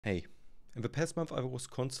Hey, in the past month I was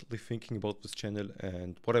constantly thinking about this channel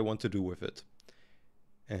and what I want to do with it.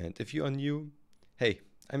 And if you are new, hey,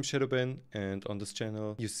 I'm Shadowban, and on this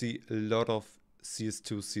channel you see a lot of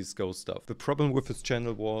CS2 CSGO stuff. The problem with this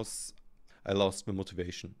channel was I lost the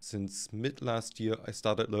motivation. Since mid last year I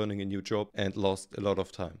started learning a new job and lost a lot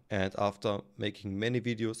of time. And after making many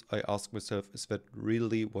videos I asked myself, is that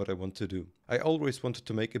really what I want to do? I always wanted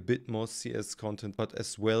to make a bit more CS content but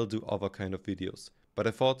as well do other kind of videos. But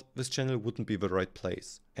I thought this channel wouldn't be the right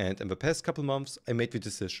place. And in the past couple months, I made the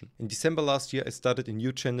decision. In December last year, I started a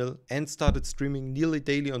new channel and started streaming nearly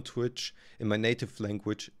daily on Twitch in my native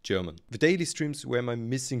language, German. The daily streams were my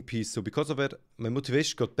missing piece, so because of it, my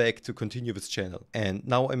motivation got back to continue this channel. And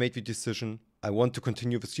now I made the decision. I want to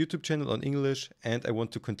continue this YouTube channel on English and I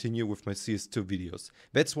want to continue with my CS2 videos.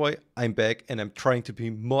 That's why I'm back and I'm trying to be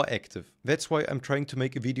more active. That's why I'm trying to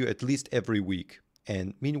make a video at least every week.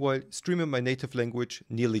 And meanwhile, stream in my native language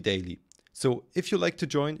nearly daily. So if you like to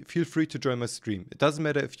join, feel free to join my stream. It doesn't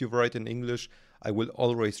matter if you write in English, I will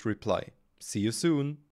always reply. See you soon!